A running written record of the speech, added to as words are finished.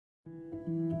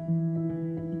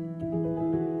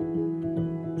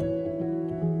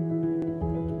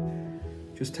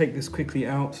just take this quickly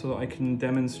out so that I can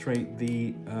demonstrate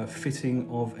the fitting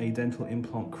of a dental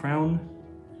implant crown.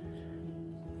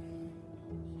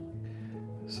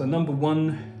 So number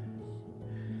one,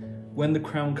 when the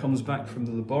crown comes back from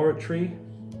the laboratory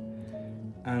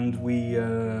and we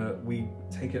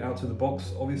take it out of the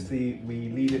box, obviously we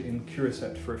leave it in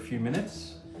Curacept for a few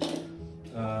minutes.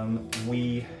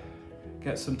 We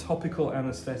get some topical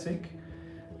anesthetic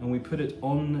and we put it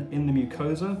on in the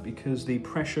mucosa because the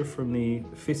pressure from the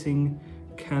fitting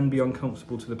can be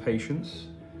uncomfortable to the patients.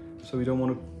 So we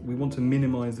want to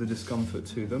minimize the discomfort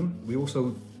to them. We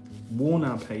also warn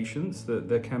our patients that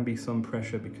there can be some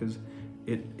pressure because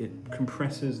it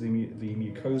compresses the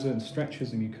mucosa and stretches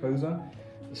the mucosa.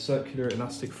 The circular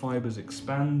elastic fibers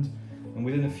expand, and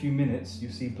within a few minutes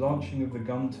you see blanching of the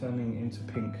gum turning into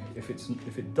pink. If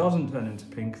it doesn't turn into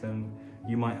pink, then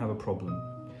you might have a problem.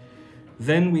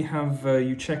 Then we have,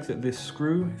 you check that this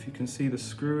screw, if you can see the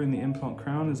screw in the implant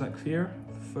crown, is that clear?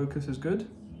 Focus is good?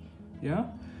 Yeah?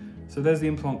 So there's the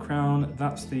implant crown,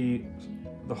 that's the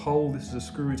hole, this is a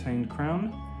screw retained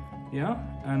crown. Yeah?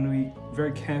 And we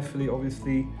very carefully,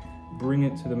 obviously, bring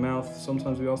it to the mouth.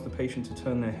 Sometimes we ask the patient to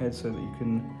turn their head so that you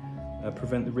can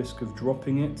prevent the risk of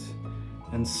dropping it,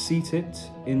 and seat it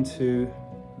into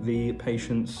the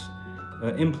patient's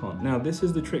implant. Now this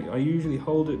is the trick. I usually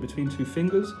hold it between two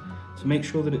fingers to make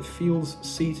sure that it feels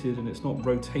seated and it's not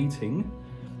rotating.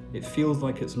 It feels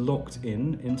like it's locked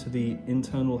into the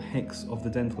internal hex of the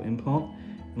dental implant,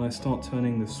 and I start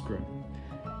turning the screw.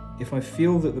 If I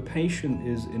feel that the patient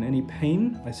is in any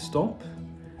pain, I stop.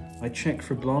 I check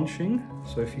for blanching.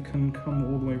 So if you can come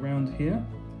all the way around here.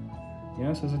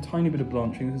 Yes, there's a tiny bit of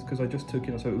blanching. This is because I just took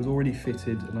it out, so it was already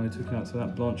fitted and I took it out, so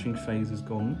that blanching phase is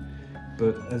gone.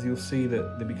 But as you'll see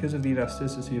that because of the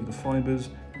elasticity of the fibers,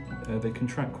 they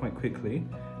contract quite quickly,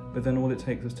 but then all it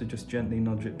takes is to just gently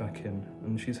nudge it back in.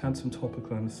 And she's had some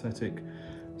topical anesthetic,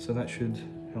 so that should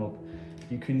help.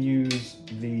 You can use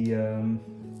the,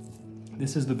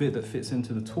 this is the bit that fits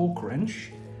into the torque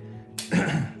wrench.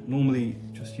 Normally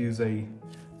just use a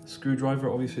screwdriver.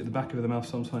 Obviously at the back of the mouth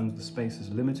sometimes the space is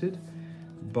limited,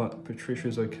 but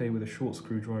Patricia's okay with a short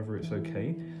screwdriver, it's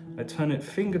okay. I turn it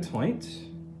finger tight,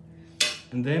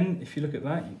 and then if you look at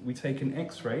that, we take an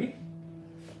X-ray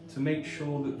to make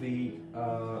sure that the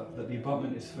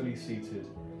abutment is fully seated.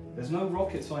 There's no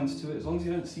rocket science to it. As long as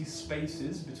you don't see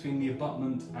spaces between the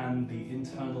abutment and the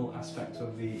internal aspect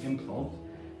of the implant,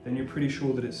 then you're pretty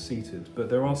sure that it's seated. But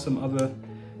there are some other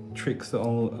tricks that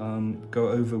I'll go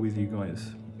over with you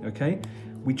guys. Okay,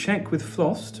 we check with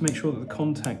floss to make sure that the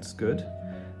contact's good.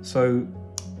 So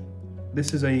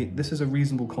this is a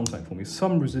reasonable contact for me.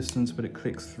 Some resistance, but it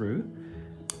clicks through.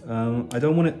 I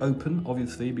don't want it open,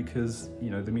 obviously, because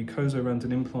the mucosa around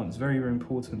an implant is very, very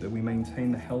important that we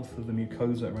maintain the health of the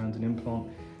mucosa around an implant,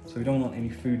 so we don't want any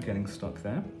food getting stuck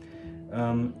there.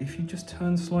 If you just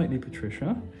turn slightly,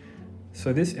 Patricia,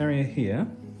 so this area here,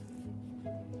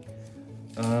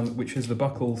 which is the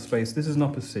buccal space, this is an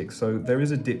upper six, so there is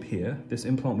a dip here. This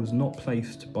implant was not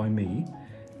placed by me,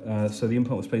 so the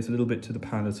implant was placed a little bit to the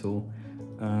palatal,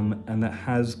 and that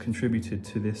has contributed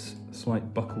to this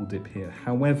slight buccal dip here.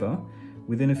 However,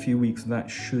 within a few weeks that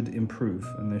should improve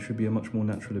and there should be a much more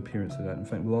natural appearance to that. In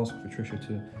fact, we'll ask Patricia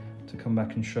to come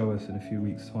back and show us in a few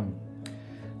weeks' time.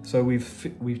 So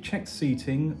we've checked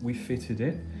seating, we fitted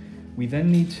it. We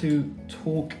then need to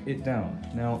torque it down.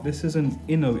 Now this is an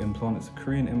Inno implant, it's a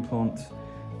Korean implant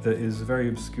that is very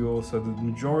obscure, so the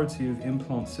majority of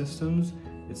implant systems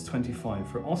it's 25.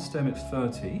 For Ostem it's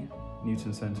 30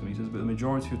 Newton centimeters, but the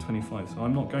majority are 25. So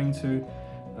I'm not going to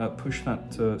push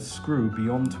that screw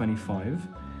beyond 25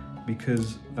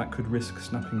 because that could risk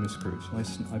snapping the screw.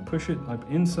 So I push it, I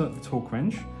insert the torque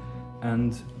wrench,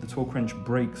 and the torque wrench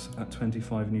breaks at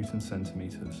 25 Newton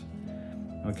centimeters.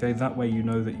 Okay, that way you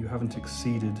know that you haven't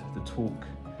exceeded the torque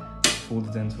for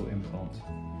the dental implant.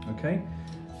 Okay,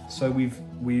 so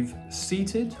we've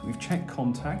seated, we've checked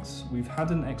contacts, we've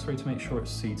had an X-ray to make sure it's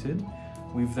seated.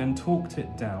 We've then torqued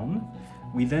it down.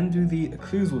 We then do the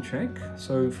occlusal check.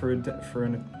 So for an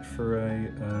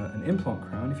implant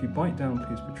crown, if you bite down,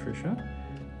 please, Patricia,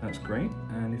 that's great.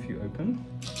 And if you open,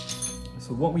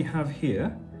 so what we have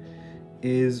here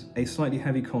is a slightly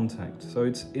heavy contact. So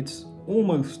it's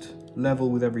almost level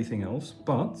with everything else,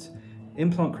 but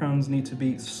implant crowns need to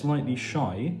be slightly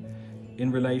shy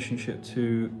in relationship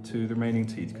to the remaining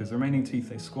teeth, because the remaining teeth,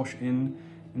 they squash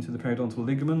into the periodontal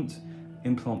ligament.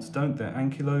 Implants don't, they're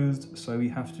ankylosed, so we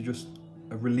have to just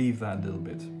relieve that a little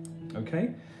bit,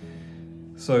 okay?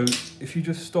 So if you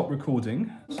just stop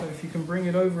recording, so if you can bring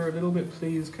it over a little bit,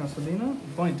 please, Catalina.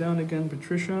 Bite down again,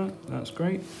 Patricia, that's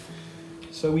great.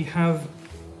 So we have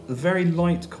very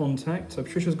light contact. So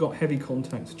Patricia's got heavy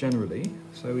contacts generally,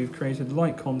 so we've created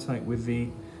light contact with the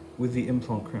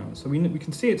implant crown. So we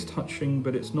can see it's touching,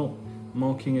 but it's not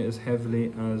marking it as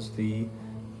heavily as the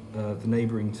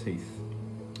neighbouring teeth.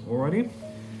 Alrighty.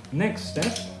 Next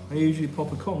step, I usually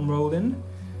pop a cotton roll in,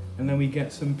 and then we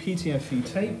get some PTFE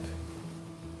tape.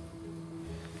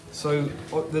 So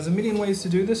there's a million ways to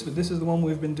do this, but this is the one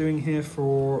we've been doing here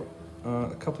for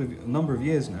a number of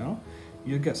years now.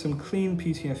 You get some clean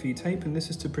PTFE tape, and this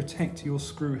is to protect your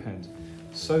screw head,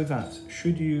 so that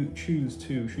should you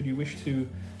wish to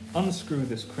unscrew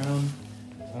this crown,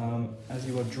 as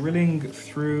you are drilling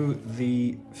through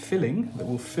the filling that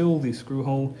will fill the screw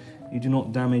hole, you do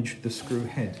not damage the screw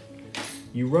head.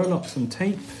 You roll up some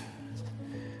tape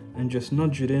and just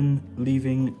nudge it in,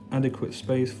 leaving adequate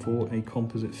space for a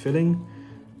composite filling.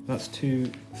 That's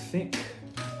too thick,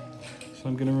 so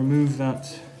I'm going to remove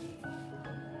that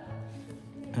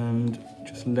and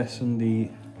just lessen the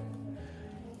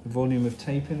volume of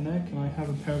tape in there. Can I have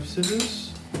a pair of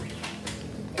scissors?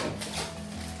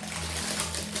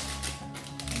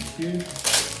 Thank you.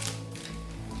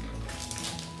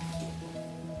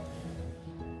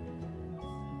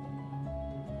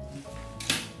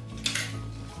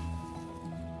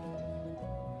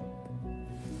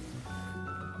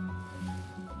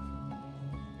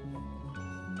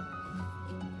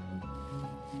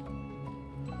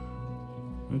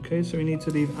 Okay, so we need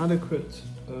to leave adequate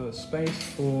space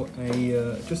for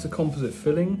just a composite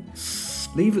filling.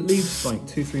 Leave at least like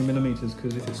 2-3 millimeters,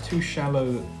 because if it's too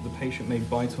shallow, the patient may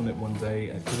bite on it one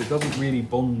day, because it doesn't really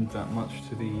bond that much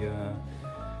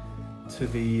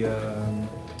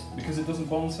because it doesn't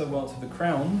bond so well to the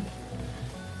crown.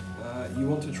 You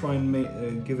want to try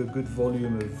and give a good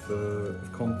volume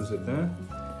of composite there.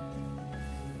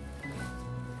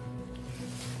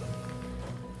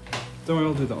 Don't worry,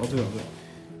 I'll do that.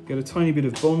 Get a tiny bit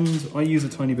of bond. I use a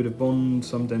tiny bit of bond.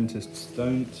 Some dentists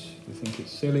don't. They think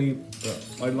it's silly, but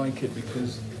I like it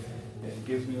because it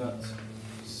gives me that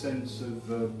sense of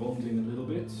bonding a little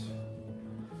bit.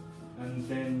 And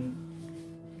then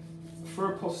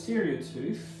for a posterior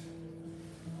tooth,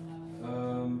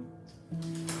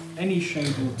 any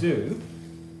shade will do.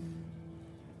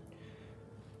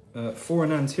 For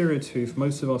an anterior tooth,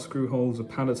 most of our screw holes are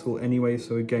palatal anyway,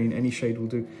 so again, any shade will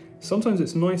do. Sometimes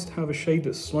it's nice to have a shade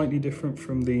that's slightly different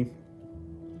from the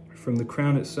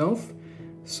crown itself,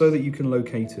 so that you can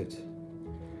locate it.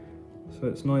 So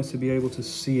it's nice to be able to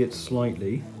see it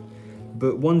slightly.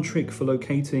 But one trick for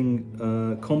locating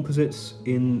composites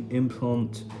in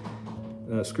implant,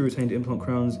 screw-retained implant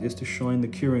crowns, is to shine the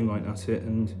curing light at it,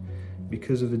 and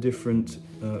because of the different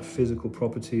physical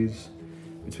properties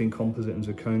between composite and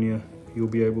zirconia, you'll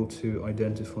be able to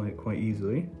identify it quite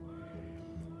easily.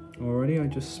 Alrighty, I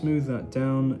just smooth that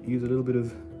down, use a little bit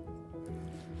of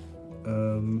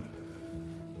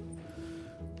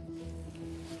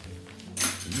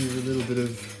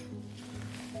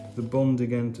the bond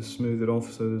again to smooth it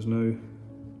off so there's no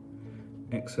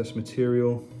excess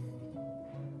material.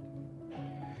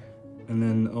 And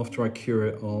then after I cure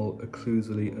it, I'll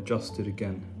occlusally adjust it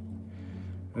again.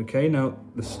 Okay, now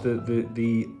the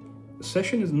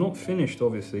session is not finished,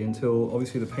 obviously, until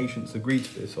the patients agreed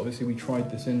to this. Obviously, we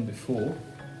tried this in before.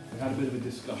 We had a bit of a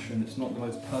discussion. It's not the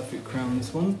most perfect crown,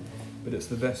 this one, but it's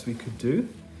the best we could do.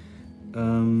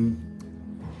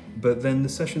 But then the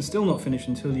session's still not finished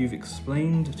until you've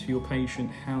explained to your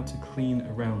patient how to clean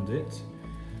around it.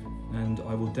 And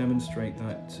I will demonstrate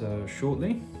that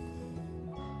shortly.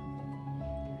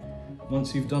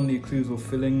 Once you've done the occlusal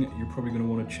filling, you're probably going to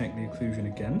want to check the occlusion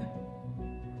again.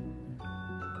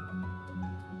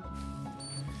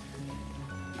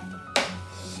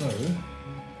 So,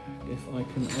 if I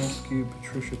can ask you,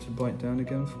 Patricia, to bite down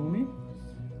again for me.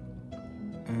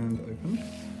 And open.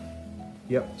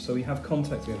 Yep, so we have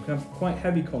contact again. We have quite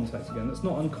heavy contact again. That's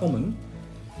not uncommon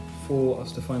for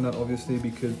us to find that, obviously,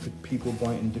 because people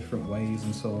bite in different ways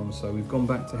and so on. So we've gone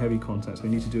back to heavy contact, so we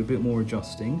need to do a bit more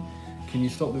adjusting. Can you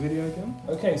stop the video again?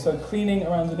 Okay, so cleaning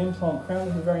around an implant crown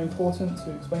is very important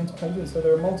to explain to patients. So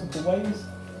there are multiple ways.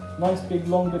 Nice big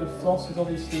long bit of floss is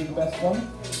obviously the best one.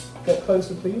 Get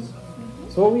closer, please.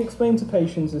 So what we explain to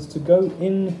patients is to go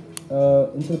in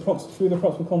through the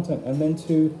proximal contact, and then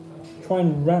to try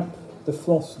and wrap the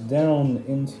floss down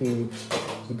into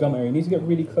the gum area. You need to get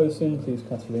really close in, please,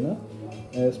 Catalina,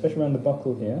 especially around the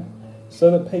buccal here, so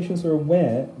that patients are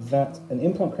aware that an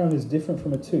implant crown is different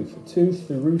from a tooth. A tooth,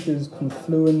 the root is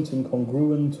confluent and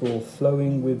congruent or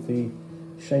flowing with the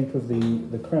shape of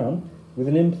the crown. With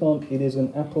an implant, it is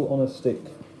an apple on a stick.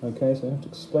 Okay, so I have to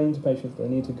explain to patients that they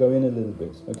need to go in a little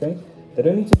bit, okay? They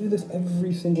don't need to do this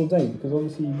every single day, because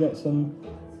obviously you get some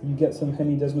you get some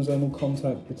hemidesmosomal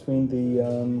contact between the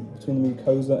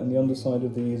mucosa and the underside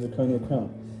of the zirconia crown.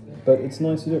 But it's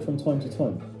nice to do it from time to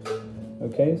time.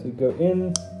 Okay, so you go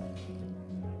in,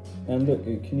 and look,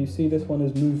 can you see this one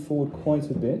has moved forward quite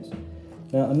a bit?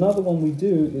 Now, another one we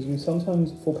do is we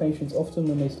sometimes, for patients, often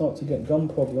when they start to get gum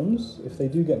problems, if they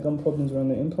do get gum problems around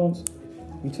their implants,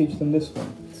 we teach them this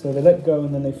one. So they let go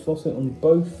and then they floss it on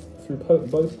both, through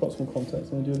both proximal contacts,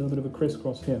 and we do a little bit of a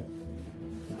crisscross here.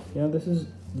 Yeah, this is,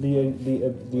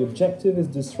 the objective is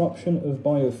disruption of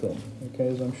biofilm, okay,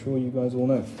 as I'm sure you guys all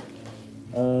know.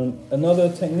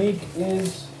 Another technique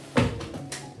is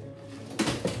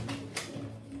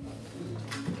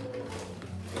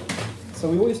so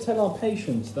we always tell our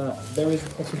patients that there is a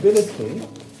possibility,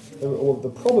 or the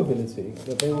probability,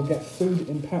 that they will get food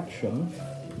impaction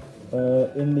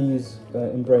in these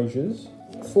embrasures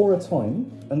for a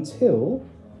time until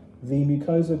the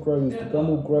mucosa grows, the gum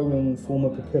will grow and form a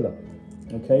papilla.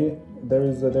 Okay, there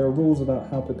are rules about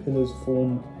how papillas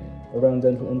form around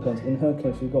dental implants. In her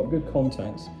case, she's got good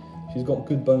contacts, she's got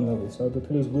good bone levels, so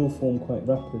papillas will form quite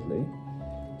rapidly.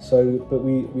 So, but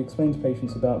we explain to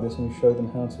patients about this and we show them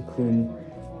how to clean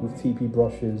with TP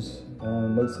brushes.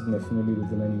 Most of them are familiar with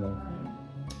them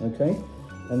anyway. Okay,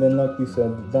 and then like we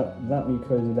said, that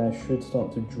mucosa there should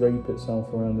start to drape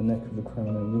itself around the neck of the crown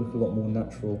and look a lot more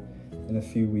natural in a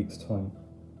few weeks' time.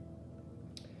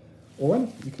 All right,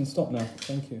 you can stop now.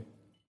 Thank you.